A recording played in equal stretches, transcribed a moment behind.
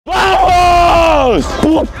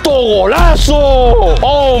Puto golazo!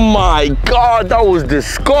 Oh my God, that was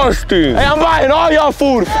disgusting. Hey, I'm buying all y'all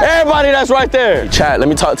food. Everybody that's right there. Chat, let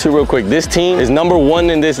me talk to you real quick. This team is #1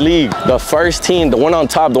 in this league. The first team, the one on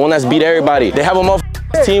top, the one that's beat everybody. They have a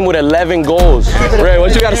motherfucking team with 11 goals. Ray,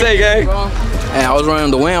 what you gotta say, gang? And I was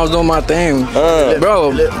running the wing, I was doing my thing.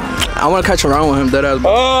 Bro, I want to catch around with him.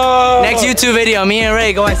 Next YouTube video, me and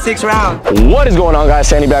Ray going 6 rounds. What is going on, guys?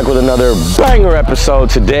 Santi back with another banger episode.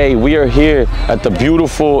 Today, we are here at the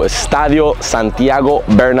beautiful Estadio Santiago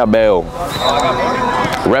Bernabeu.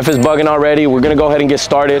 Ref is bugging already. We're gonna go ahead and get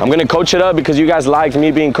started. I'm gonna coach it up because you guys liked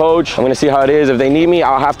me being coach. I'm gonna see how it is. If they need me,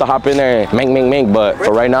 I'll have to hop in there and make. But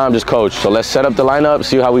for right now, I'm just coach. So let's set up the lineup,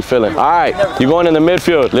 see how we feeling. All right, you going in the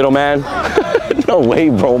midfield, little man. No way,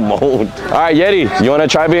 bro, mold. All right, Yeti, you wanna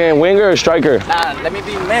try being winger or striker? Let me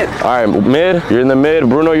be mid. All right, mid, you're in the mid.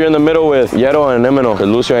 Bruno, you're in the middle with Yeto and Emino, because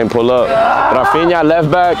Lucio ain't pull up. Rafinha,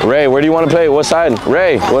 left back. Ray, where do you wanna play? What side?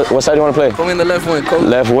 Ray, what side do you wanna play? Put me in the left wing, coach.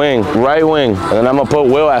 Left wing, right wing, and then I'm gonna put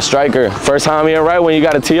Will at striker. First time you're right wing, you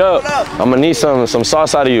gotta tee up. I'm gonna need some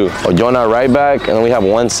sauce out of you. Oh, Jonah right back, and then we have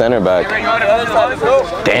one center back.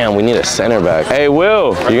 Damn, we need a center back. Hey,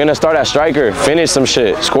 Will, you're gonna start at striker. Finish some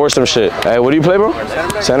shit, score some shit. Hey, what do you play, bro?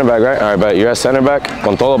 Center back, right? All right, bet. You're at center back.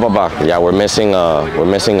 Con todo, papa. Yeah, we're missing a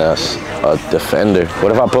defender.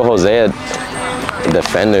 What if I put Jose at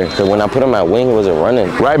defender? Because when I put him at wing, he wasn't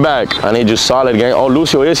running. Right back. I need you solid, gang. Oh,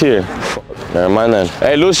 Lucio is here. Never mind then.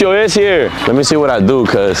 Hey, Lucio is here. Let me see what I do,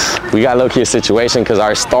 because we got low-key a situation because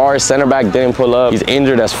our star center back didn't pull up. He's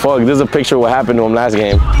injured as fuck. This is a picture of what happened to him last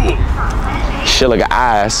game. Shit like an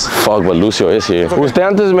ass. Fuck, but Lucio is here. ¿Usted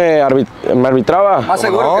antes me arbitraba? Más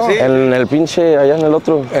seguro que sí. En el pinche, allá en el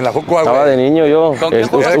otro. En la Jucua, estaba de niño yo.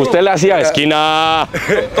 Usted le hacía esquina.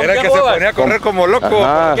 Era el que se ponía a correr como loco.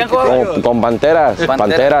 Ajá, con panteras.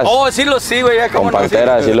 Panteras. Oh, sí, güey. Con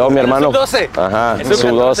panteras. Y luego mi hermano. Sub-12. Ajá,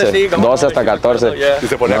 sub-12. 12 hasta 14. Y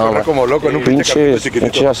se ponía a correr como loco en un pinche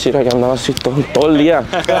así, que andaba así todo el día.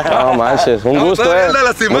 No manches. Un gusto,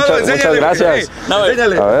 Muchas gracias. A ver.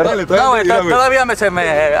 Todavía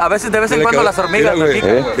a veces de vez en cuando las hormigas me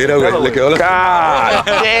pican. Mira, güey, le quedó la...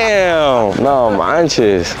 Damn. No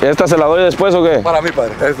manches. ¿Esta se la doy después o qué? Para mí,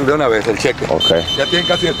 padre. Es de una vez, el cheque. Okay. Ya tienen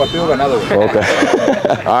casi el partido ganado, güey. Okay.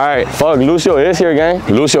 All right. Fuck, Lucio is here, gang.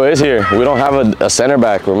 Lucio is here. We don't have a center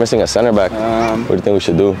back. We're missing a center back. What do you think we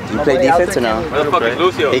should do? You play defense or no? Where the fuck is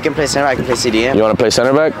Lucio? He can play center back, I can play CDM. You want to play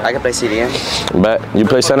center back? I can play CDM. Bet. You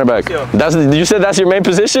play center back. You said that's your main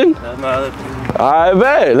position? I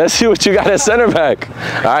bet. Let's see what you got at center back.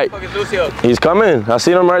 All right. He's coming. I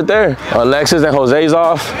seen him right there. Alexis and Jose's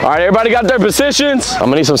off. All right, everybody got their positions. I'm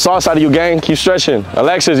gonna need some sauce out of you, gang. Keep stretching.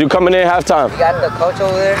 Alexis, you coming in halftime. You got the coach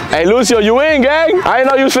over there? Hey, Lucio, you in, gang? I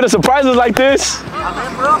didn't know you was finna surprise us like this.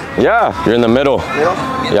 Yeah, you're in the middle.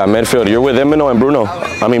 Yeah, midfield. You're with Emino and Bruno.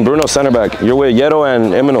 I mean, Bruno center back. You're with Yeto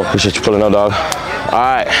and Emino. Appreciate you pulling up, dog. All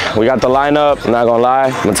right, we got the lineup. I'm not gonna lie.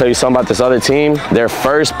 I'm gonna tell you something about this other team. They're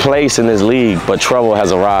first place in this league, but trouble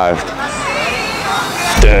has arrived.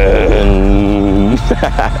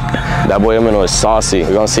 That boy Emino is saucy.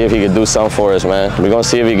 We're gonna see if he can do something for us, man. We're gonna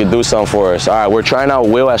see if he can do something for us. All right, we're trying out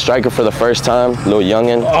Will at striker for the first time. Little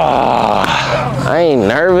youngin. I ain't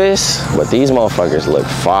nervous, but these motherfuckers look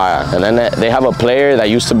fire. And then they have a player that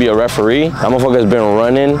used to be a referee. That motherfucker's been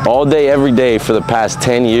running all day, every day for the past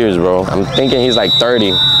 10 years, bro. I'm thinking he's like 30.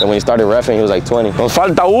 And when he started reffing, he was like 20. Nos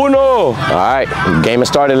falta uno. All right, game has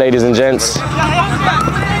started, ladies and gents.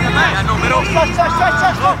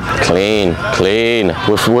 Clean.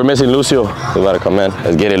 We're missing Lucio. We gotta come in.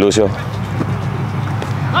 Let's get it, Lucio. We're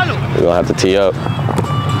gonna have to tee up.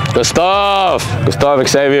 Good stuff,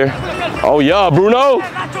 Xavier. Oh yeah, Bruno.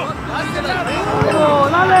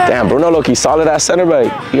 Damn, Bruno look-y solid ass center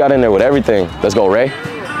back. He got in there with everything. Let's go, Ray.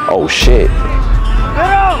 Oh shit.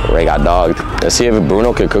 Ray got dogged. Let's see if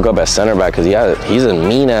Bruno could cook up at center back, because he's a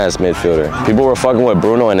mean-ass midfielder. People were fucking with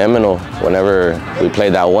Bruno and Emino whenever we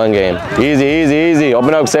played that one game. Easy.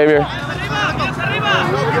 Open up, Xavier.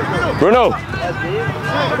 Bruno.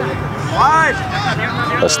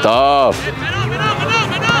 The stuff.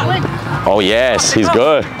 Oh, yes, he's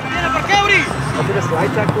good.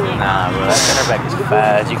 Nah, bro, that center back is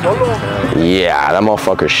fast. You can yeah, that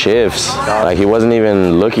motherfucker shifts. Like, he wasn't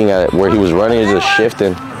even looking at where he was running, he was just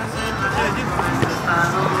shifting.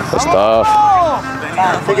 The stuff.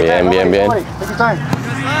 Bien.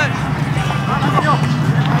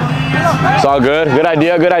 It's all good. Good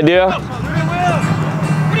idea.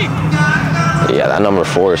 Yeah, that number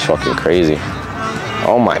 4 is fucking crazy.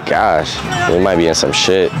 Oh my gosh. We might be in some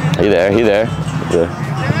shit. He there. Yeah.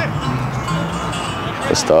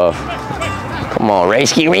 Good stuff. Come on,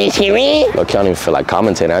 Ray-ski. Look, I don't even feel like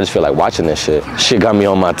commentating. I just feel like watching this shit. Shit got me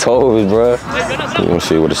on my toes, bro. Let me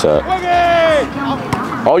see what it's at.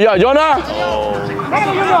 Oh, yeah, Jonah.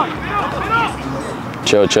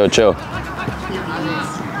 Chill.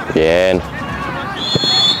 Bien.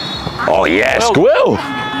 Oh, yes, Will.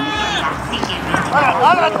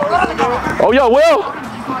 Oh, yeah, Will.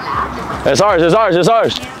 It's ours.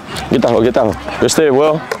 Get down. Just stay,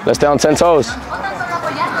 Will. Let's stay on 10 toes.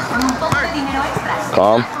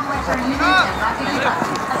 Calm.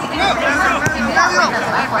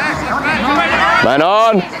 Man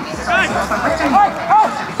on.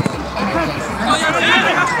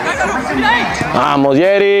 Vamos,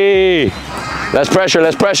 Yeti. Less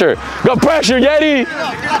pressure. Go pressure, Yeti.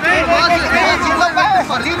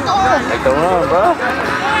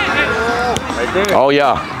 Oh,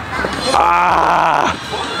 yeah.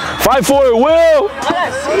 Fight for it, Will.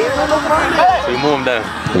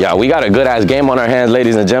 Yeah, we got a good ass game on our hands,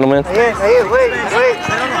 ladies and gentlemen.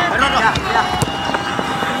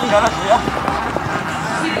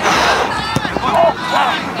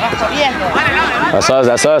 That's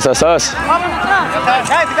us.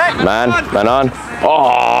 Man on.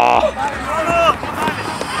 Oh.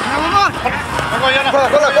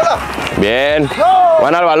 Bien.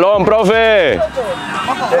 Buena el balón, profe.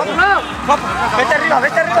 Vete arriba.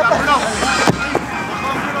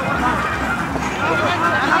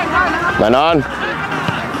 Man on.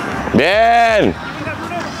 Bien.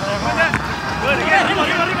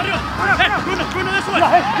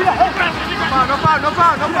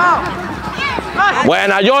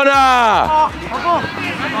 Buena, Jonah.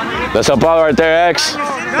 Let's help out right there, X.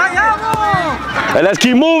 Hey, let's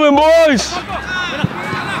keep moving, boys.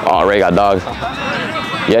 Oh, Ray got dog.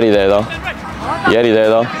 Yeti there, though.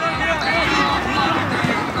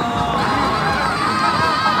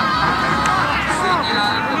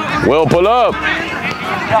 Will, pull up.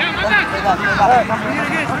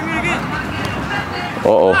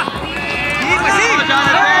 Uh-oh.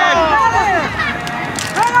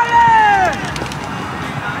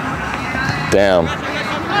 Damn.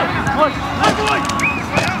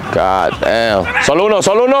 God damn. Solo uno.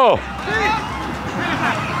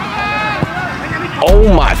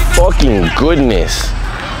 Oh my fucking goodness.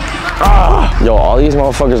 Yo, all these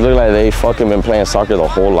motherfuckers look like they fucking been playing soccer the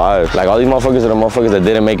whole life. Like all these motherfuckers are the motherfuckers that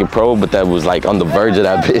didn't make it pro, but that was like on the verge of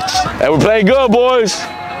that bitch. And we're playing good, boys.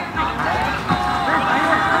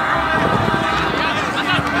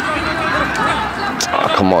 Oh,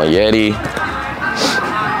 come on, Yeti.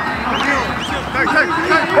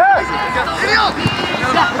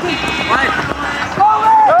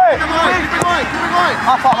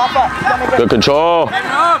 Good control.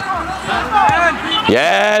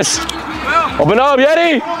 Yes. Open up,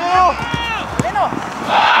 Yeti.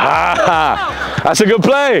 That's a good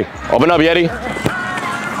play. Open up, Yeti.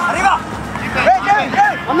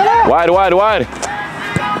 Wide.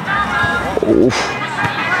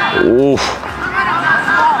 Oof.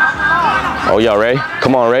 Oh, yeah, Ray.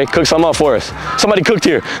 Come on, Ray. Cook some up for us. Somebody cooked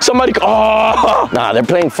here. Oh! Nah, they're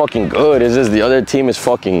playing fucking good. It's just the other team is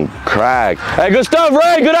fucking cracked. Hey, good stuff,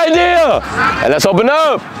 Ray. Good idea. And let's open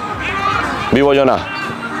up. Vivo, Jonah.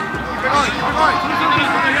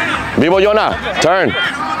 Turn.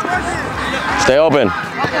 Stay open.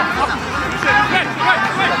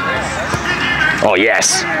 Oh,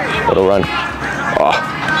 yes. Little run. Oh.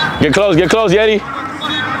 Get close, Yeti.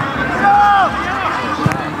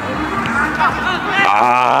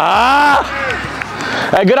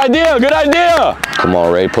 Hey, good idea. Come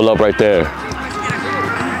on, Ray, pull up right there.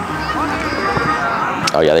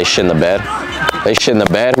 Oh yeah, they shit in the bed.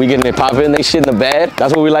 We getting it popping, they shit in the bed.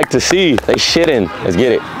 That's what we like to see. They shitting. Let's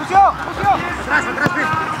get it.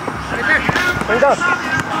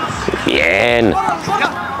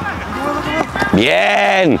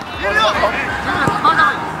 Bien.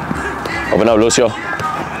 Open up, Lucio.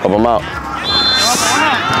 Open them out.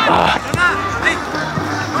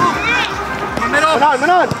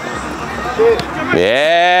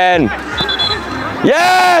 Bien.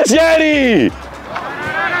 Yes, Yeti.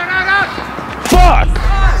 Fuck.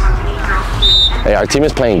 Hey, our team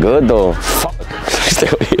is playing good though. Fuck. Stay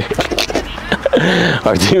over here.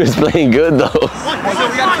 Our team is playing good though.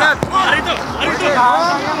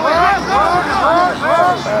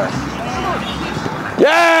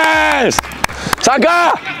 Yes.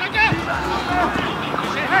 Saca.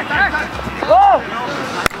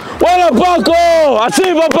 ¡Bueno, Paco!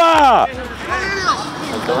 ¡Así, papá!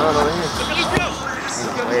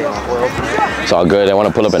 It's all good. They want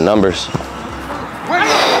to pull up in numbers.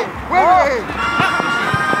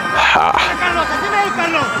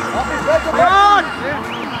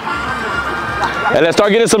 And let's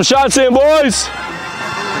start getting some shots in, boys.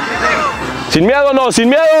 Sin miedo, no, sin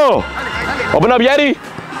miedo. Open up, Yeti.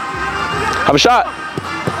 Have a shot.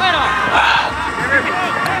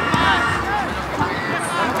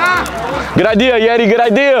 Good idea, Yeti, good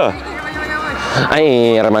idea.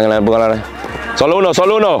 Ay, solo uno,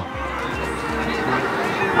 solo uno.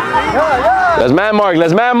 Let's man mark,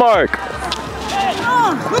 let's man mark.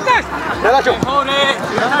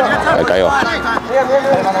 Ahí cayó.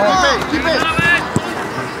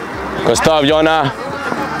 Good stuff, Jonah.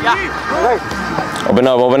 Open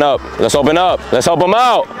up, open up. Let's open up. Let's help him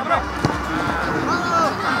out.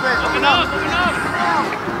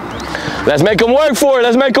 Let's make him work for it.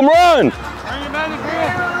 Let's make him run.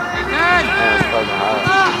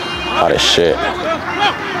 Oh, this shit.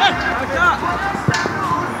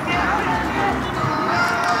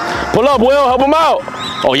 Pull up, Will. Help him out.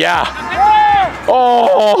 Oh, yeah.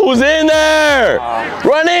 Oh, who's in there?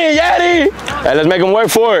 Run in, Yeti. Hey, let's make him work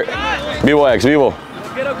for it. Vivo X, Vivo.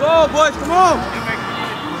 Get a goal, boys. Come on.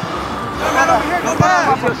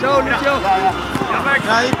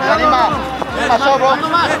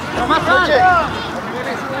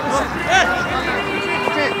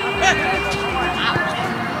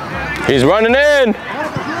 He's running in.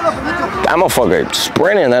 That motherfucker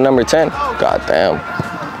sprinting, that number 10. God damn.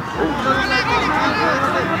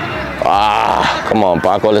 Ah, come on,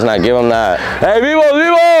 Paco, let's not give him that. Hey, Vivos,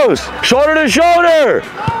 Vivos! Shoulder to shoulder!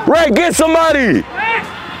 Right, get somebody!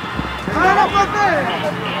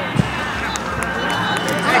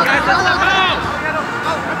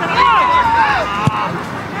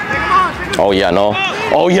 Oh, yeah, no.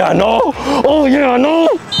 Oh, yeah, no. Oh, yeah, no.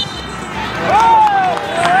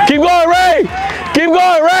 Keep going, Ray. Keep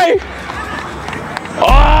going, Ray.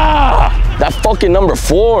 Ah, that fucking number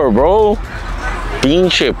 4, bro.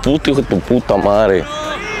 Pinche puto hijo de tu puta madre.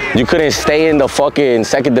 You couldn't stay in the fucking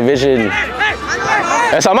second division.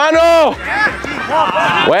 Esa mano.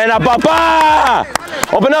 Buena, papá.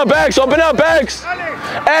 Open up, X. Open up, X.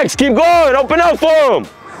 X, keep going. Open up for him.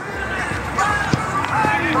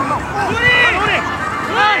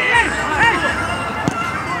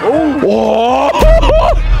 Oh.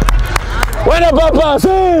 Buena, papá,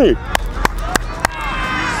 sí.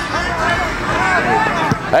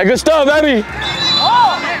 Hey, good stuff, baby.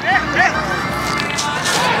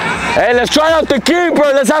 Hey, let's try out the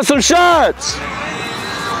keeper. Let's have some shots.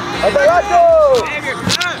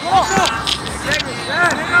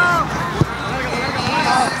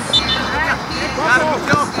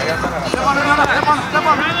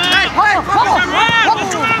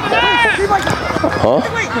 Huh?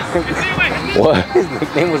 What? His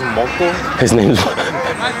nickname was Moco. His name's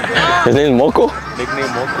Moco?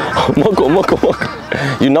 Nickname Moco, Moco. Moco,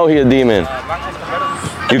 Moco. You know he a demon.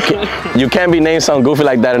 You can't be named something goofy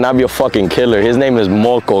like that and not be a fucking killer. His name is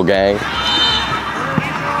Moco, gang.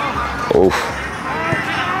 Oof.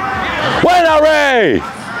 Buena, Ray!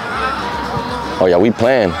 Oh yeah, we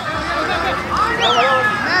playing.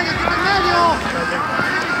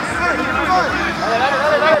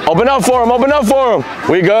 Open up for him, open up for him.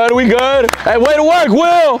 We good, we good. Hey, way to work,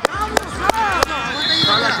 Will.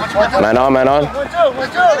 Man on, man on.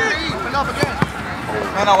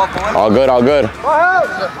 All good, all good.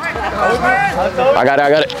 I got it, I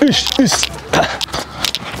got it. Ish, ish.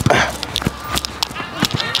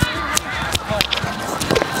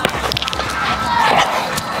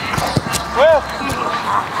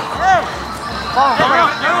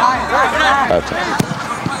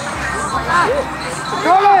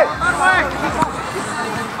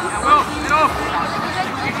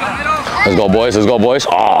 Let's go, boys. Let's go, boys.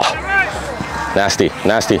 Oh, nasty,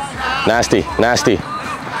 nasty, nasty, nasty.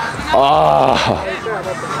 Oh.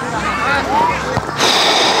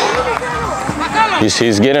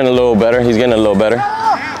 He's getting a little better. He's getting a little better.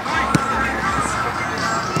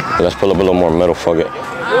 Let's pull up a little more middle. Fuck it.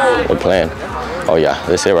 We're playing. Oh yeah,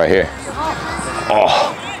 this it right here.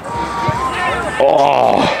 Oh.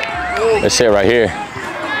 Oh. This it right here.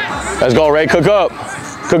 Let's go, Ray. Cook up.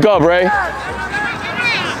 Cook up, Ray.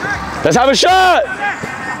 Let's have a shot.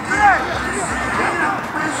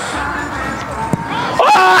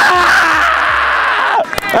 Ah!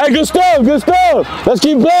 Hey, good stuff, good stuff. Let's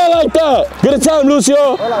keep playing like that. Good time,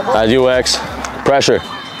 Lucio. As you, X. Pressure.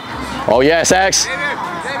 Oh, yes, X.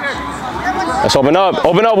 Let's open up.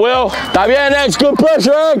 Open up, Will. Está bien, X. Good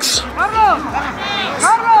pressure, X.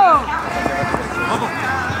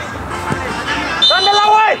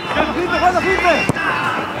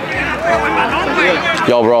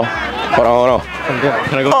 Yo, bro. Hold on, hold on.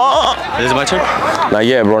 Can I go? Is it my turn? Not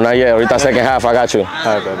yet, bro. Not yet. Ahorita second half. I got you.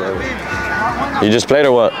 You just played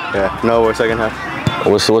or what? Yeah. No, we're second half.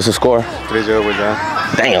 What's the score? 3-0, we're down.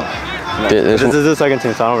 Damn. This is the second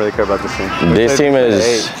team, so I don't really care about this team. This team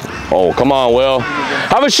is. Oh, come on, Will.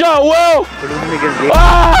 Have a shot, Will.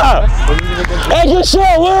 Ah! Hey, good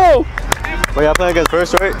shot, Will. Wait, y'all playing against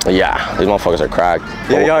first, right? Yeah, these motherfuckers are cracked.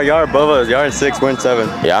 Yeah, y'all are above us. Y'all are in 6, we're in 7.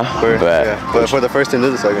 Yeah? Yeah. But for the first team,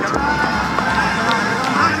 this is the second team.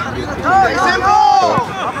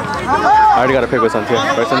 I already got a pick with Santi.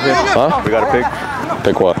 Right, Santi? Huh? We got a pick.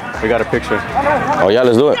 Pick what? We got a picture. Oh, yeah,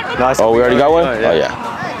 let's do it. No, oh, we already got one? Yeah. Oh, yeah.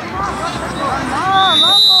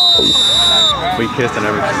 We kissed and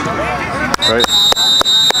everything. Right?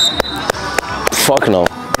 Fuck no.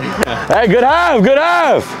 Hey, good half, good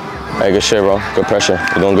half. Hey, good shit, bro. Good pressure.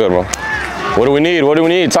 You're doing good, bro. What do we need? What do we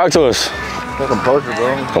need? Talk to us. Composure,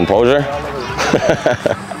 bro. Composure?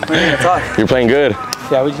 You're playing good.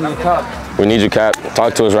 Yeah, we just need to talk. We need you, Cap.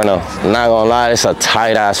 Talk to us right now. I'm not gonna lie, it's a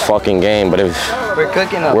tight-ass fucking game, but if We're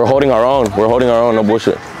cooking up. we're holding our own. We're holding our own, no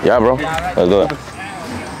bullshit. Yeah, bro. Let's do it.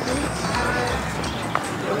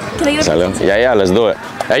 Yeah, let's do it.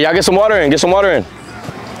 Hey, y'all get some water in. Get some water in.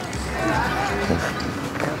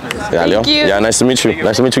 Yeah, Leo. Yeah, nice to meet you.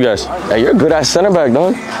 Nice to meet you guys. Hey, you're a good ass center back,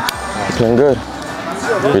 dog. You're playing good.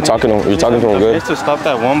 You're talking to him good. It's to stop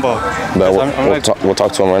that one ball. But we'll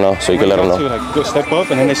talk to him right now so you can let him know. Like, go step up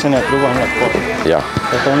and then they send that through. I'm like, fuck.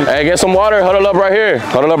 Yeah. Hey, get some water. Huddle up right here.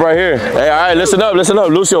 Huddle up right here. Hey, all right, listen up.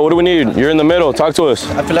 Lucio, what do we need? You're in the middle. Talk to us.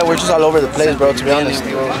 I feel like we're just all over the place, bro, to be honest.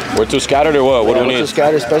 We're too scattered or what? What do we We're need? too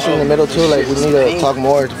scattered, especially in the middle, too. Like, we need to talk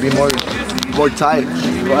more, to be more tight.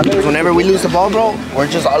 Whenever we lose the ball, bro, we're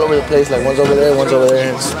just all over the place. Like, one's over there, one's over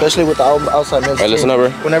there. Especially with the outside mids. Hey, listen up,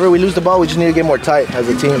 bro. Whenever we lose the ball, we just need to get more tight as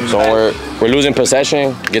a team. So we're losing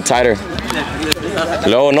possession. Get tighter.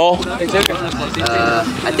 Hello, no?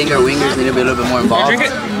 I think our wingers need to be a little bit more involved.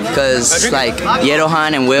 Because, like,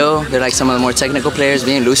 Yerohan and Will, they're like some of the more technical players,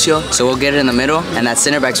 being Lucio. So we'll get it in the middle, and that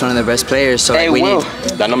center back's one of the best players. So, like, we need.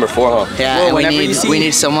 That number 4, huh? Yeah, and we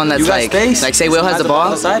need someone that's like say Will has the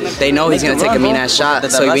ball, they know he's gonna take a mean ass shot.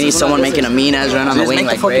 So we need someone making a mean ass run on the wing,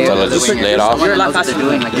 like Ray. Just lay it off. You're a lot faster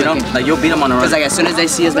doing, like, you know, like you'll beat them on the run. Because like as soon as they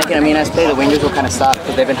see us making a mean ass play, the wingers will kind of stop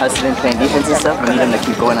because they've been hustling, playing defense and stuff. We need them to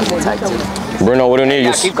keep going on the attack too. Bruno, what do you need?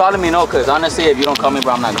 Yeah, keep calling me, no, because honestly, if you don't call me,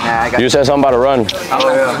 bro, I'm not gonna. You said something about a run.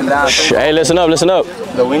 Hey, listen up.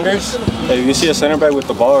 The wingers, if you see a center back with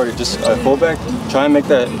the ball or just a fullback, try and make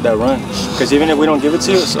that run. Because even if we don't give it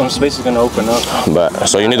to you, some space is going to open up. But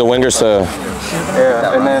so you need the wingers to.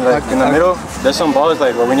 Yeah, and then like in the middle, there's some balls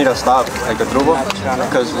like where we need to stop, like the through ball.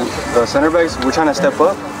 Because the center backs, we're trying to step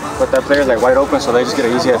up, but that player's like wide open, so they just get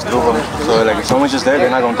an easy ass through ball. So like if someone's just there,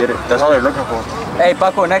 they're not going to get it. That's all they're looking for. Hey,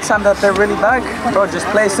 Paco, next time that they're really back, bro, just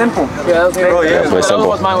play simple. Yeah, bro, yeah. Play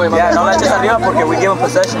simple. Yeah, no lanches arriba porque we give them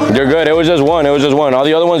possession. You're good. It was just one. All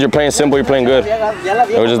the other ones, you're playing simple. You're playing good.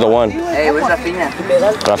 It was just the one. Hey, where's Rafinha?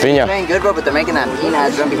 Rafinha. They're playing good, bro, but they're making that mean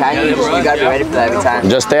ass run behind you. You gotta be ready for that every time.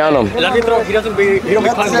 Just stay on them. He don't be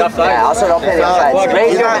climbing the offside. Yeah, also don't play the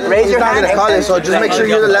offsides. Raise your hand. Call it, so just make sure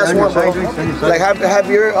you're the last one, bro. Like have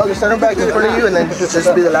your other center back in front of you, and then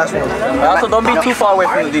just be the last one. Also, don't be too far away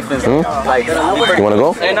from the defense. Like, You want to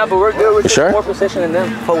go? hey, no, but we're good. We're You just sure? more position than them.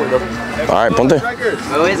 Forward, though. All right, ponte.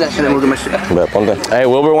 Who is that? Bet, ponte. Hey,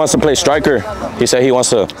 Wilbur wants to play striker. He said he wants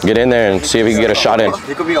to get in there and see if he can get a shot in.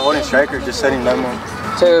 He could be a holding striker, just setting them up.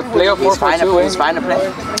 To play a He's fine 4-4-2, he's fine to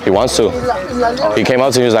play. He wants to. He came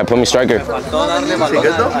up to me. He was like, "Put me striker."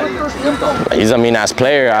 He's a mean ass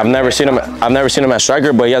player. I've never seen him as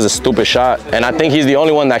striker, but he has a stupid shot. And I think he's the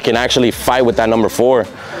only one that can actually fight with that number 4,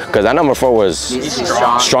 because that number 4 was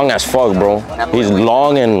strong as fuck, bro. He's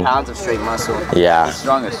long and Pounds of straight muscle. yeah.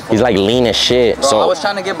 strong as fuck. He's like lean as shit. Bro, I So was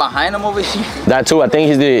trying to get behind him over here. that too. I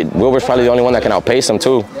think Wilbur's probably the only one that can outpace him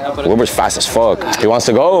too. Wilbur's fast as fuck. He wants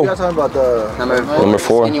to go. You're talking about the Number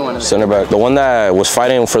 4, center back. The one that was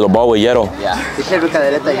fighting for the ball with Yero. Yeah. He played with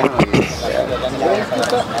Cadereta, you know.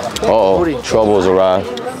 Uh-oh, trouble's arrived.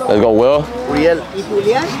 Let's go, Will. You're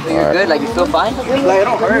good, like you feel fine? Like it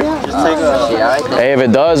don't hurt. Just take a right there. Hey, if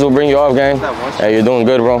it does, we'll bring you off, gang. Hey, you're doing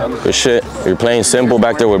good, bro. Good shit. You're playing simple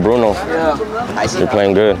back there with Bruno. You're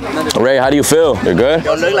playing good. Ray, how do you feel? You're good?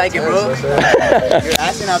 Don't look like it, bro. You're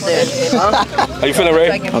assing out there. Huh? How you feeling,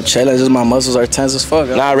 Ray? I'm chilling, just my muscles are tense as fuck.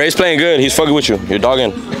 Nah, Ray's playing good. He's fucking with you. You're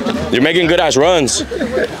dogging. You're making good ass runs.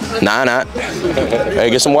 Nah. Hey,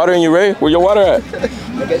 get some water in you, Ray. Where your water at?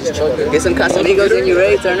 Get some Casamigos in you,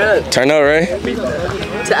 Ray. Turn up. Turn up, Ray.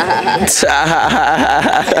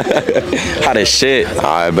 Hot as shit.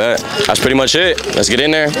 I bet. That's pretty much it. Let's get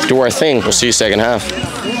in there, do our thing. We'll see you second half.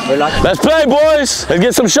 Let's play, boys. Let's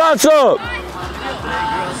get some shots up.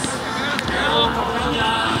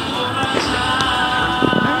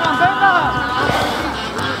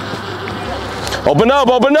 Open up,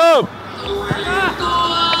 open up.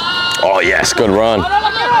 Oh, yes, good run.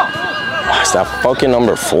 Oh, it's that fucking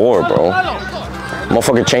number 4, bro.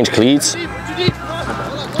 Motherfucker change cleats.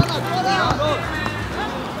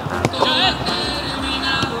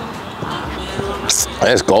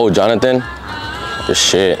 Let's go, Jonathan. Good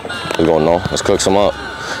shit. We're going no. Let's cook some up.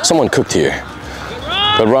 Someone cooked here.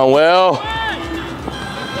 Good run, Will.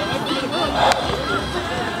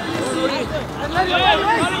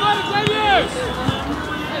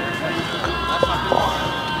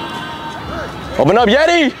 Open up,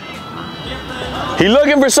 Yeti. He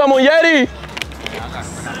looking for someone, Yeti. I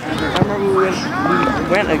remember we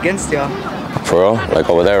went against y'all. For real? Like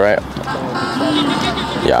over there, right?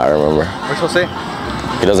 Yeah, I remember. What's supposed to say?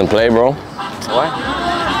 He doesn't play, bro. Why?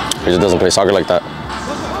 He just doesn't play soccer like that.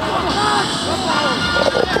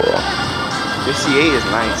 Oh, bro. This C8 is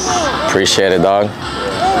nice. Appreciate it, dog.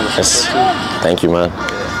 Yes. Thank you, man.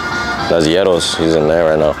 That's Yetos. He's in there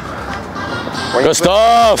right now. Good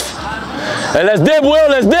stuff. Hey, let's dip, Will.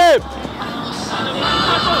 Let's dip.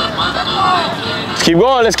 Let's keep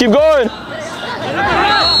going. Let's keep going.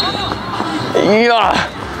 Yeah.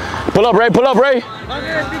 Pull up, Ray. Pull up, Ray.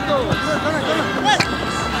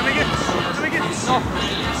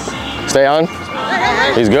 Stay on.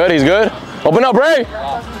 He's good. He's good. Open up, Ray.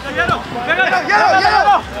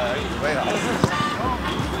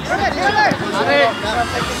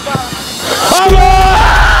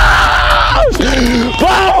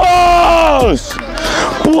 ¡Vamos!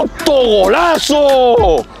 ¡Puto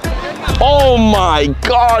golazo! Oh my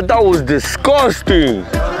God, that was disgusting.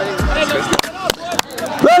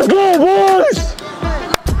 Let's go, boys!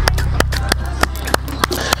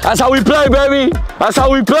 That's how we play, baby. That's how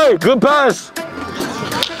we play. Good pass.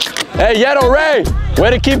 Hey, Yeto, Ray. Way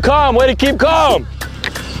to keep calm. Way to keep calm.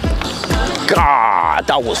 God,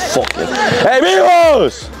 that was fucking. Hey,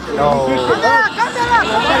 amigos! No.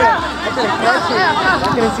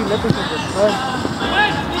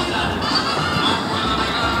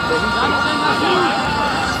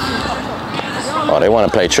 Oh, they want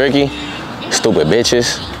to play tricky? Stupid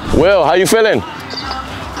bitches. Will, how you feeling?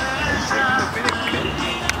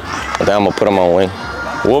 I think I'm going to put him on wing.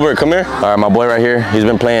 Wilbert, come here. All right, my boy right here, he's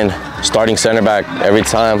been playing starting center back every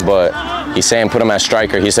time, but he's saying put him at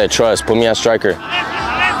striker. He said, trust, put me at striker.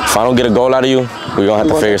 If I don't get a goal out of you, we're going to have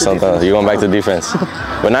to figure something out. You're going back to defense.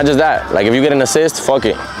 But not just that. Like, if you get an assist, fuck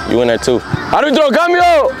it. You in there too. Árbitro,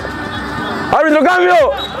 cambio! Árbitro,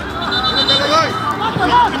 cambio!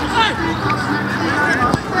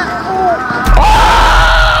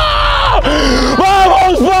 ¡Oh!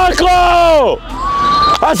 ¡Vamos, Paco!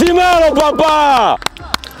 ¡Así mero, papá!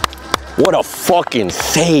 What a fucking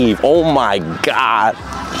save. Oh my God.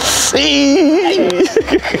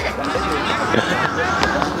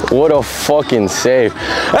 What a fucking save.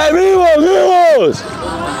 Hey, vivos, vivos!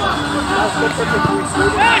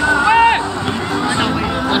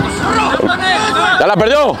 Ya la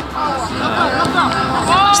perdió.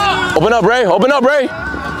 Open up, Ray. Open up, Ray.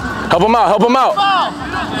 Help him out. Help him out.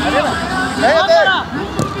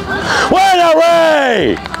 Buena,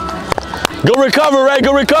 Ray. Go recover, Ray.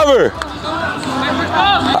 Go recover.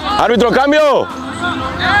 Árbitro, cambio.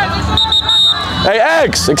 Hey,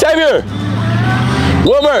 Xavier.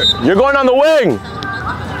 Wilbert, you're going on the wing.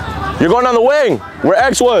 You're going on the wing where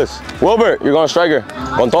X was. Wilbert, you're going striker.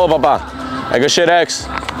 Con todo, papá. Hey, good shit, X.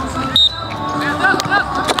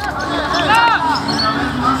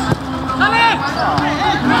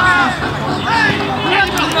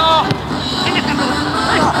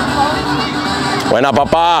 Buena,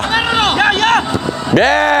 papá.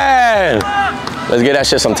 Bien. Let's get that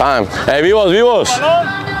shit some time. Hey, vivos, vivos.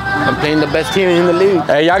 I'm playing the best team in the league.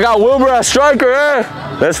 Hey, y'all got Wilbur at striker, eh?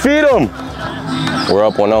 Let's feed him. We're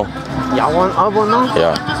up 1-0. Y'all want up 1-0?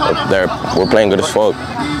 Yeah, we're playing good as fuck.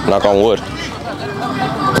 Knock on wood.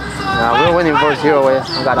 Nah, we're winning 4-0, wey.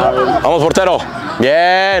 I got it already. Vamos, portero.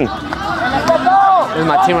 Bien. This is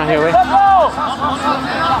my team right here, wey.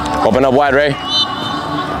 Open up wide, Ray.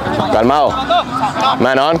 Calmado.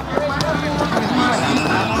 Man on.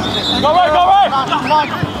 Go right, go right.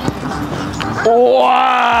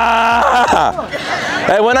 Wow.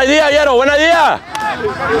 Hey, buen idea, Yero. Buen idea.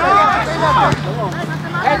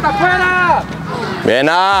 Bien,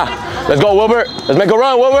 let's go, Wilbert. Let's make a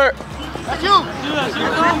run, Wilbert.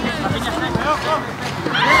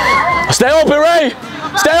 Stay open, Ray.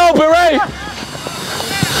 Stay open, Ray.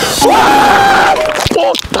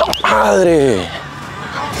 Puta madre.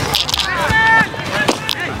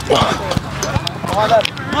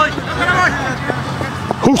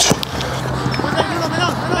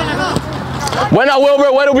 Buena,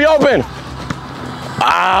 Wilbert. Way to be open.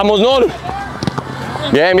 Vamos, no.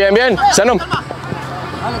 Bien, bien, bien. Send him.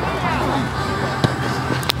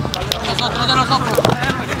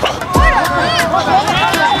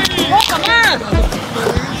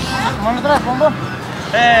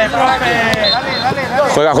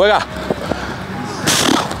 Juega, juega.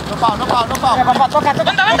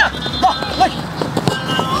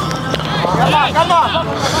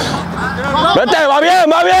 Vete, va bien,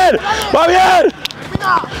 va bien, va bien.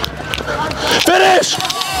 Finish.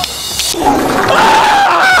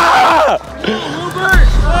 Ah!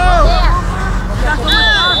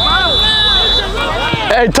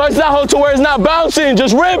 Hey, touch that hole to where it's not bouncing.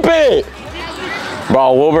 Just rip it.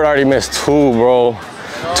 Bro, Wilbert already missed 2, bro.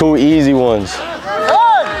 2 easy ones.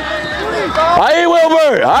 Ahí,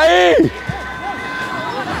 Wilbert, ahí.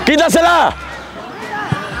 Quítasela.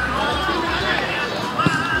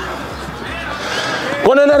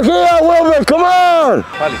 Con energía, Wilbert, come on.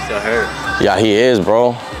 Probably still hurt. Yeah, he is,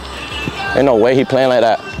 bro. Ain't no way he playing like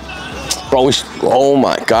that. Bro, oh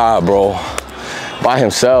my God, bro. By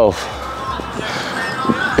himself.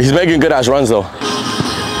 He's making good ass runs though.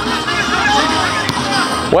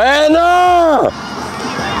 Bueno!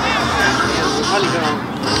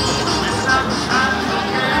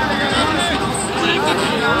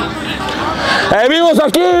 Hey, vivos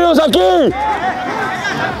aquí, vivos aquí.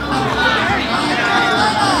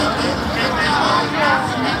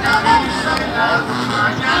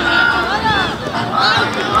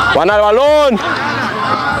 Van al balón.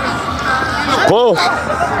 Cool.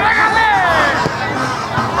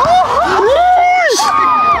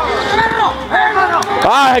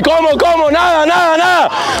 Ay, ¿cómo? Nada.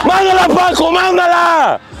 Mándala, Paco,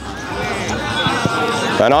 mándala.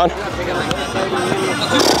 Ven on.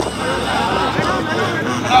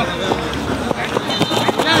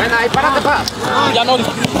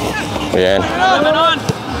 Bien.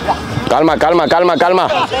 Calma.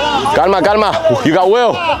 You got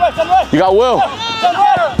Will.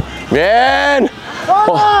 Bien.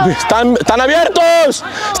 Oh, están abiertos.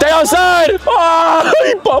 Stay outside.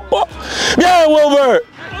 Ay, papá. Bien, Wilbert.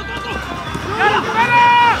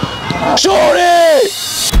 Shoot it.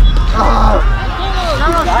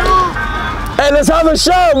 Hey, let's have a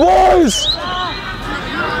shot, boys.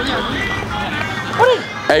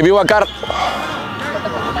 Hey, vivo acá.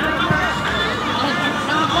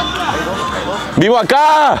 Vivo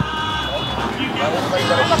acá.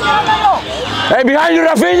 Hey, behind you,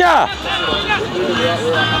 Rafinha.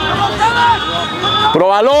 Pro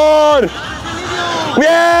balón.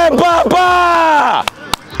 Bien, papá.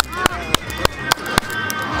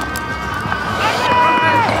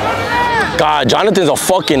 God, Jonathan's a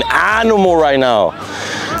fucking animal right now.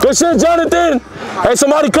 Good shit, Jonathan. Hey,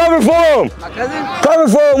 somebody cover for him. Cover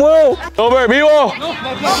for him, Will. Wilbert, vivo.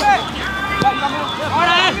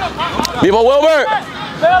 Vivo, Wilbert.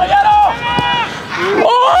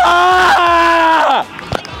 Oh!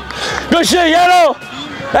 Good shit, Yellow.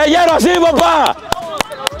 Hey, Yellow, así, papá.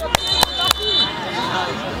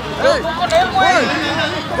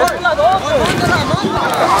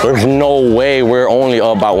 There's no way we're only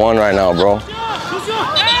up by 1 right now, bro.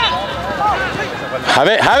 Have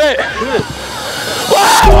it.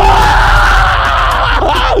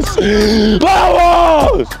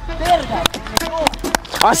 Vamos!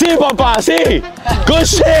 Así, papá, así. Good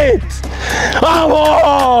shit.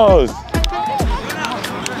 Vamos!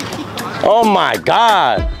 Oh my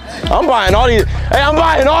God. I'm buying all these. Hey, I'm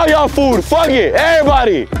buying all y'all food. Fuck it.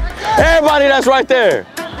 Everybody that's right there.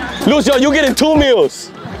 Lucio, you getting 2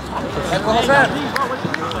 meals.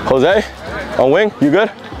 Jose, on wing, you good?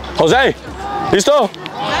 Jose, listo?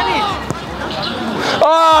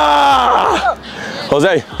 Ah!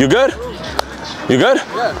 Jose, you good? You good?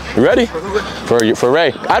 You ready? For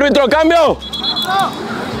Ray. Árbitro, cambio.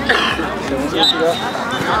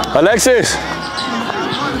 Alexis.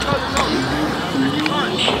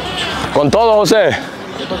 Con todo, Jose.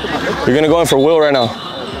 You're gonna go in for Will right now.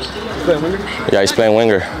 Yeah, he's playing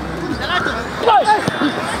winger.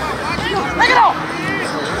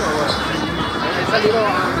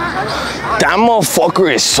 That motherfucker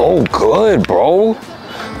is so good, bro.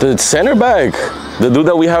 The center back, the dude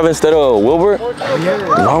that we have instead of Wilbert.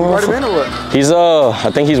 He's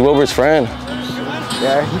I think he's Wilbert's friend.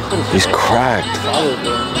 Yeah, he's cracked.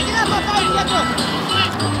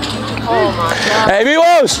 Hey,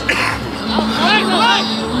 vivos!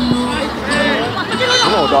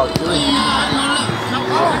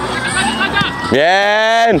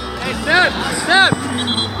 Bien!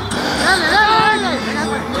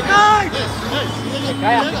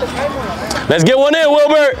 Let's get one in,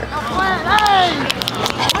 Wilbert!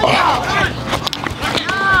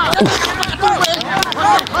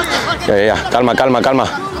 Yeah. Calma.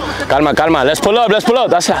 Let's pull up.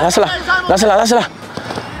 Dásela.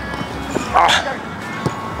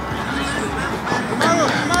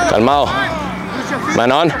 Calmado.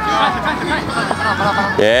 Man on.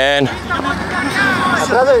 Bien.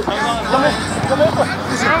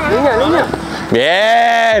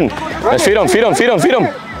 Bien. Let's feed him, feed him, feed him, feed him.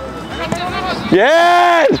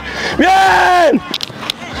 Bien. Bien.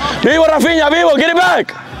 Vivo, Rafinha, vivo. Get it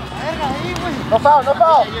back. No foul, no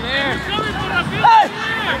foul.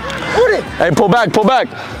 Hey, pull back, pull back.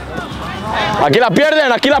 Aquí la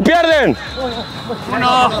pierden, aquí la pierden.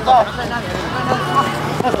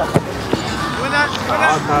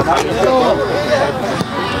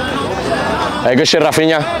 Hey, good shit,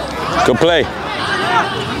 Rafinha. Good play.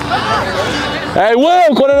 Hey,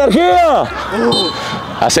 Will, con energía.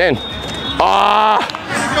 That's in. Ah.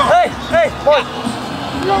 Hey, boy.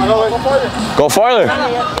 Go farther.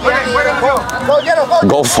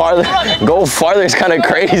 Go farther. Go farther. It's kind of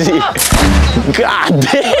crazy. God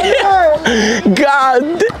damn.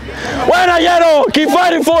 God damn. Buena, Yero. Keep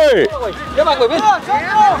fighting for it. Ya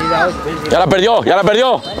la perdió, ya la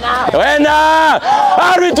perdió. Buena.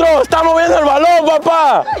 Árbitro, está moviendo el balón,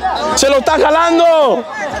 papá. Se lo está jalando.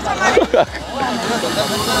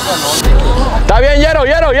 Está bien, Yero,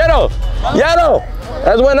 Yero, Yero. Yero.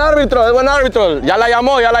 Es buen árbitro, es buen árbitro. Ya la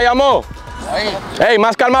llamó, ya la llamó. Hey,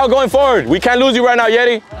 más calmado going forward. We can't lose you right now,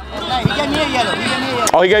 Yeti. He gave me a yellow.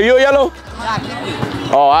 Oh, he gave you a yellow?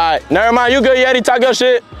 Oh, all right. Never mind, you good, Yeti. Talk your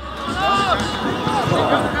shit.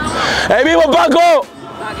 Hey, vivo, Paco.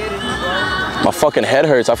 My fucking head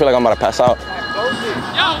hurts. I feel like I'm about to pass out.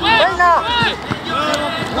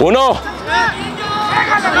 Uno.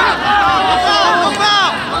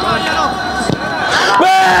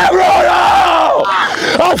 Man, Bruno!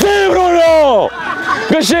 Así, Bruno!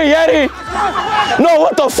 Good shit, Yeti. No,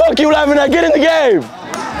 what the fuck you laughing at? Get in the game.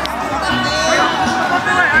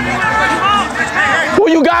 Who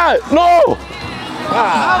you got? No.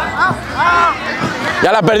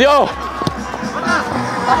 Ya la perdió.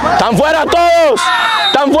 Están fuera todos.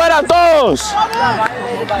 Están fuera todos.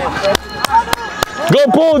 Good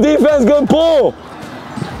pull, defense, good pull.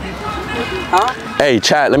 Hey,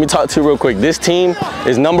 chat, let me talk to you real quick. This team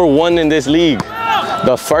is #1 in this league.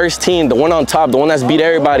 The first team, the one on top, the one that's beat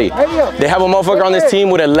everybody. They have a motherfucker on this team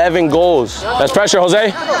with 11 goals. That's pressure,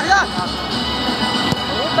 Jose.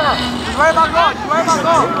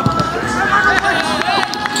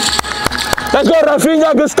 Let's go,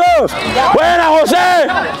 Rafinha, good stuff. Buena, Jose.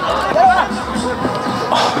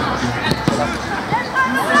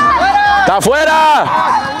 Está afuera.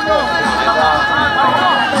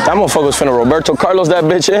 That motherfucker's finna Roberto Carlos that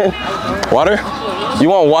bitch in. Water? You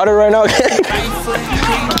want water right now?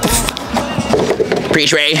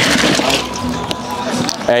 Preach, Ray.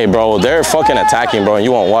 Hey, bro, they're fucking attacking, bro, and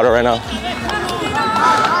you want water right now?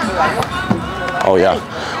 Oh, yeah.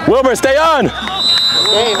 Wilbur, stay on.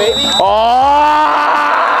 Hey, baby. Oh!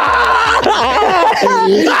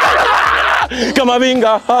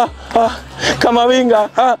 Camavinga. Camavinga.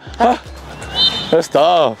 Good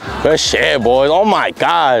stuff. Good shit, boys. Oh my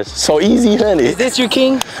gosh. So easy, honey. Is this your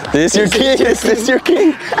king? This your king? Is this your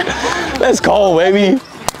king? Let's go, baby.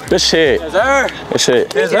 Good shit. Yes, sir. Good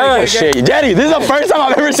shit. Yes, sir. Good shit. Daddy, this is the first time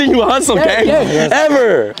I've ever seen you hustle, gang.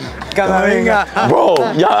 Ever. Bro,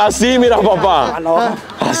 I see, mira, papa.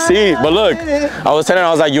 I see. But look, I was telling her,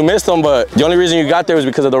 I was like, you missed them, but the only reason you got there was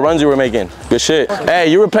because of the runs you were making. Good shit. Hey,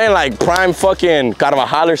 you were playing like prime fucking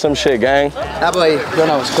Carvajal or some shit, gang. That boy,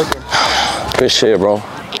 I was cooking. Good shit, bro.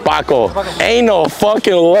 Paco, ain't no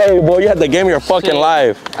fucking way, boy. You had the game of your fucking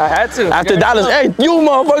life. I had to. After Dallas, hey, you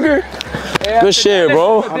motherfucker. Good shit,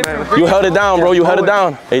 bro. You held it down, bro. You held it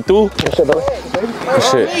down. Hey, tú. Good shit, bro. Good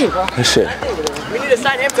shit. Good shit. We need to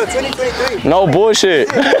sign him till 2023. No bullshit.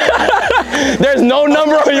 There's no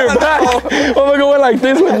number on your back. Motherfucker went like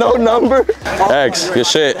this with no number. X, good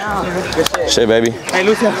shit. Shit, baby. Hey,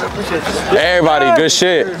 Lucia. Everybody, good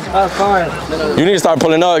shit. That's fine. You need to start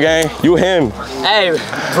pulling up, gang. You him. Hey,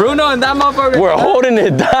 Bruno and that motherfucker. We're holding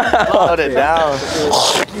it down. Hold it down.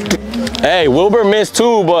 Hey, Wilbur missed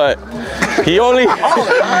too, but he only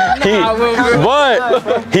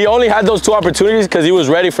he only had those 2 opportunities because he was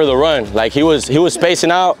ready for the run. Like he was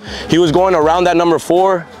spacing out. He was going around that number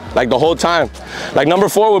 4 like the whole time. Like number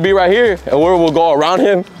 4 would be right here, and we will go around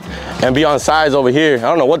him and be on sides over here. I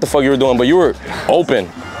don't know what the fuck you were doing, but you were open.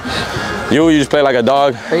 You just played like a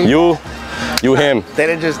dog. You him. They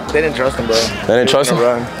didn't trust him, bro. They didn't trust him?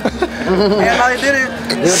 Run. Yeah, no, they did it.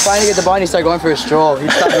 He was trying to get the ball and he started going for a stroll. He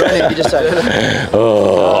stopped running. He just started.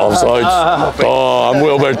 Oh, I'm sorry. Oh, I'm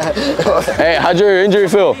Wilbert. Hey, how'd your injury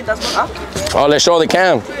feel? Oh, let's show the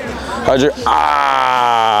cam. 100.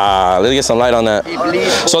 Ah, let's get some light on that.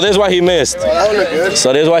 So this is why he missed.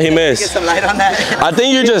 So this is why he missed. Get some light on that. I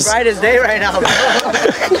think you just. Bright as day right now, bro.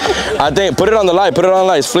 I think put it on the light. Put it on the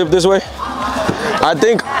light. Flip this way. I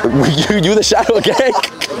think you the shadow gang.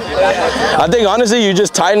 I think honestly you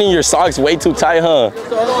just tightening your socks way too tight, huh?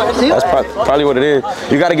 That's probably what it is.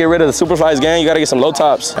 You gotta get rid of the Superflies gang. You gotta get some low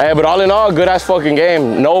tops. Hey, but all in all, good ass fucking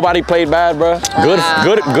game. Nobody played bad, bro.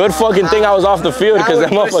 Good fucking thing I was off the field because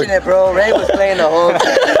that motherfucker. It, bro. Ray was playing the whole.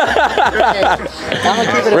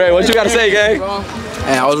 Ray, what you gotta say, gang?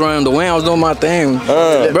 Hey, I was running the wing. I was doing my thing,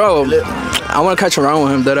 bro. I want to catch around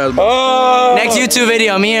with him. That ass. Next YouTube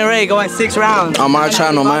video, me and Ray going 6 rounds. On my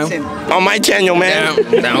channel, man. On my channel, man.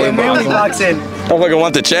 Down with boxing. I fucking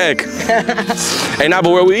want the check. Hey, nah,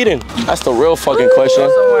 but where we eating? That's the real fucking question.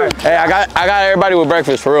 Hey, I got everybody with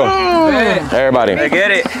breakfast for real. Everybody. I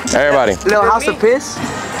get it. Everybody. Little house of piss.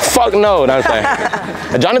 Fuck no, not saying.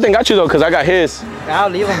 Jonathan got you though, cause I got his. I'll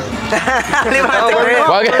leave him. Leave him at the crib.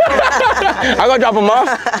 Fuck it. I gonna drop him off.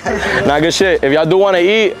 Nah, good shit. If y'all do want to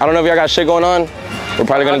eat, I don't know if y'all got shit going on. We're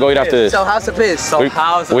probably gonna go eat after this. So house of piss.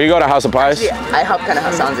 We go to House of Pies. IHOP kind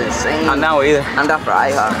of sounds insane. I'm not either. I'm down for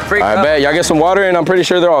IHOP. I bet y'all get some water and I'm pretty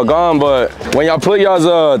sure they're all gone. But when y'all put y'all's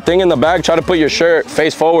thing in the bag, try to put your shirt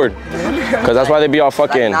face forward, cause that's why they be all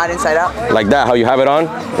fucking. Not inside out. Like that, how you have it on,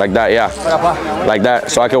 like that, yeah, like that.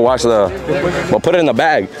 So I can watch the. Well, put it in the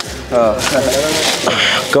bag.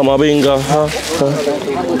 Come on, bingo.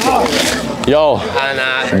 Yo,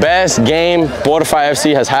 best game Fortify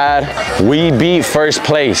FC has had. We beat first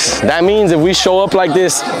place. That means if we show up like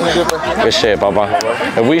this, good shit, Papa.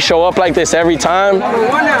 If we show up like this every time,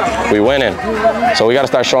 we winning. So we gotta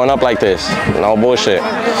start showing up like this. No bullshit.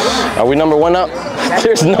 Are we number 1 up?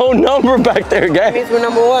 There's no number back there, gang. That means we're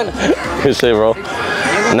number 1. Good shit, bro.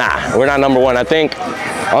 Nah, we're not number 1. I think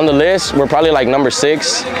on the list, we're probably like number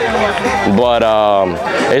 6. But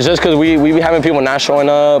it's just because we be having people not showing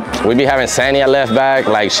up. We be having Santi at left back.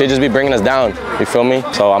 Like, shit just be bringing us down. You feel me?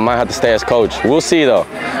 So I might have to stay as coach. We'll see, though.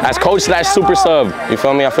 As coach / super sub. You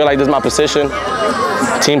feel me? I feel like this is my position.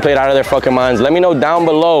 Team played out of their fucking minds. Let me know down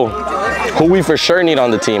below who we for sure need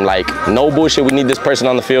on the team. Like, no bullshit, we need this person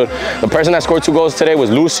on the field. The person that scored 2 goals today was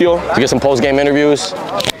Lucio, to get some post-game interviews.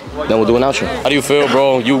 Then we'll do an outro. How do you feel,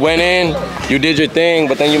 bro? You went in, you did your thing,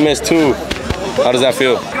 but then you missed 2. How does that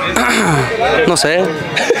feel? No sé.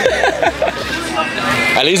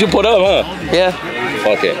 At least you put up, huh? Yeah.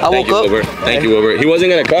 Fuck it. I woke up. Wilbur. Thank you, Wilbur. He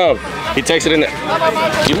wasn't gonna come. He texted in the...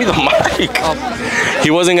 Give me the mic.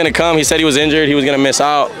 He wasn't gonna come. He said he was injured. He was gonna miss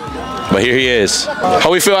out. But here he is.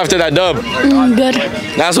 How we feel after that dub? Good.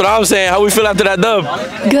 That's what I'm saying. How we feel after that dub?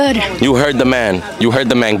 Good. You heard the man. You heard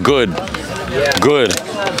the man. Good. Good.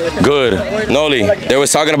 Good. Noli, they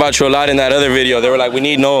was talking about you a lot in that other video. They were like, we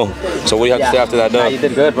need No. So what do you have to say after that dub? You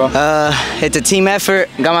did good, bro. It's a team effort.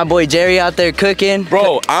 Got my boy Jerry out there cooking.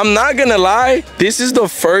 Bro, I'm not gonna lie. This is the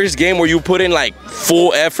first game where you put in like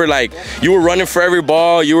full effort. Like you were running for every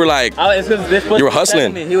ball. You were like, you were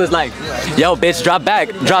hustling. He was like, yo, bitch, drop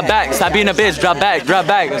back. Stop being a bitch. Drop back. So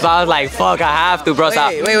I was like, fuck, I have to, bro.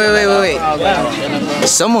 Stop. Wait.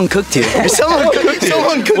 Someone cooked here. Someone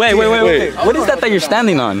cooked. Wait. What is that you're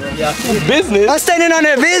standing on? Business. I'm standing on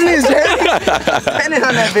that business, Jerry. Standing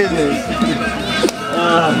on that business.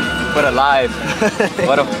 But alive.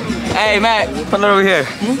 Hey, Matt, pull over here.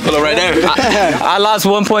 Pull up right there. I lost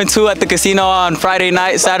 1.2 at the casino on Friday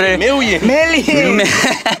night, Saturday. Million.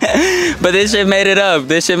 But this shit made it up.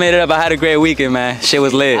 I had a great weekend, man. Shit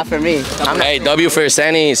was lit. Not for me. Hey, W for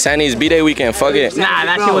Santi's B-Day weekend. Fuck it. Nah,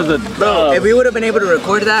 that shit was a dub. If we would have been able to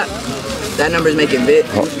record that number's making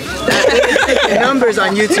numbers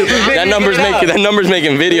on YouTube. That number's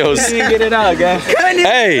making videos. Get it out, guys.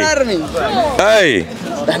 Hey.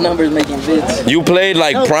 That number's making vids. You played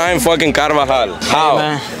like prime fucking Carvajal. How?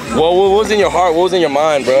 man. What was in your heart? What was in your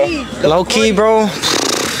mind, bro? Low key, bro.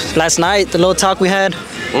 Last night, the little talk we had,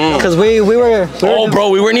 because we were. Oh, bro,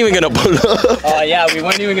 we weren't even gonna pull up. Oh yeah, we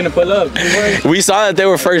weren't even gonna pull up. We saw that they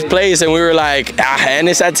were first place, and we were like, and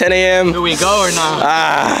it's at 10 a.m. Do we go or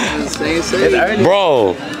not?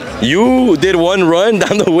 Bro. You did one run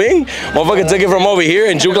down the wing, motherfucker took it from over here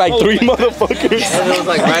and juked like 3 motherfuckers.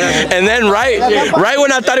 And then right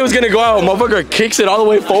when I thought it was gonna go out, motherfucker kicks it all the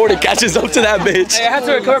way forward and catches up to that bitch. Hey, I had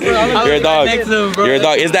to recover. You're a dog. You're a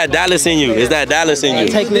dog. Is that Dallas in you?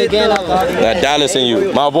 Take me again. That Dallas in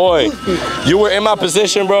you. My boy, you were in my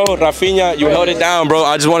position, bro. Rafinha, you held it down, bro.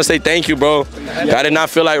 I just want to say thank you, bro. I did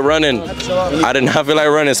not feel like running.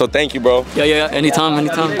 So thank you, bro. Yeah, anytime.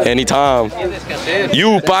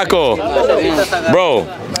 You, Paco. Bro,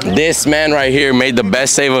 this man right here made the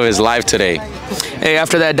best save of his life today. Hey,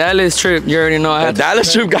 after that Dallas trip, you already know I had The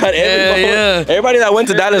Dallas trip got everybody. yeah. Everybody that went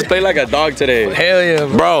to Dallas played like a dog today. Hell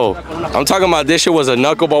yeah, Bro, I'm talking about this shit was a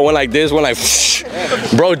knuckleball, went like this, went like,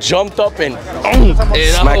 bro, jumped up and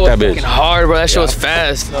smacked that bitch. Hard, bro. That shit was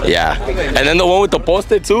fast. Yeah. And then the one with the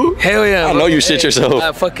post-it too? Hell yeah. I know you shit yourself.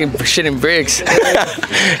 I fucking shit in bricks.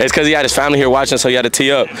 It's because he had his family here watching, so he had to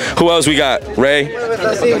tee up. Who else we got? Ray?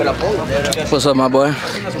 What's up, my boy?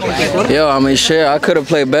 Yo, I mean, shit, I could have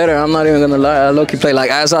played better. I'm not even gonna lie. I low-key played like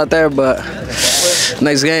ass out there, but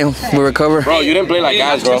next game, we'll recover. Bro, you didn't play like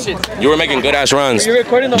ass, bro. You were making good-ass runs.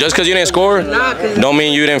 Just because you didn't score, don't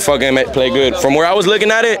mean you didn't fucking play good. From where I was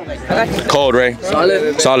looking at it, cold, Ray.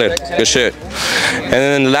 Solid. Good shit. And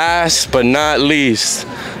then last but not least,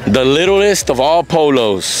 the littlest of all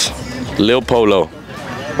polos, Lil Polo.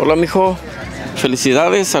 Hola, mijo.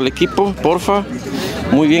 Felicidades al equipo, porfa.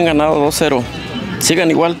 Muy bien ganado 2-0. Sigan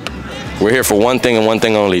igual. We're here for one thing and one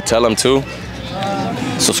thing only. Tell them to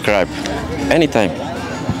Subscribe. Anytime.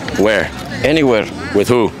 where? Anywhere. With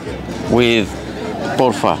who? With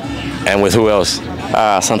porfa. And with who else?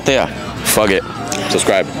 Santea. Fuck it.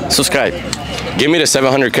 Subscribe. Subscribe. Give me the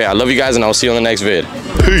 700K. I love you guys and I'll see you on the next vid.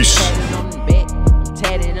 Peace.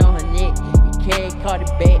 Tatted on her neck, you can't call it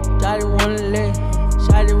back. I didn't wanna let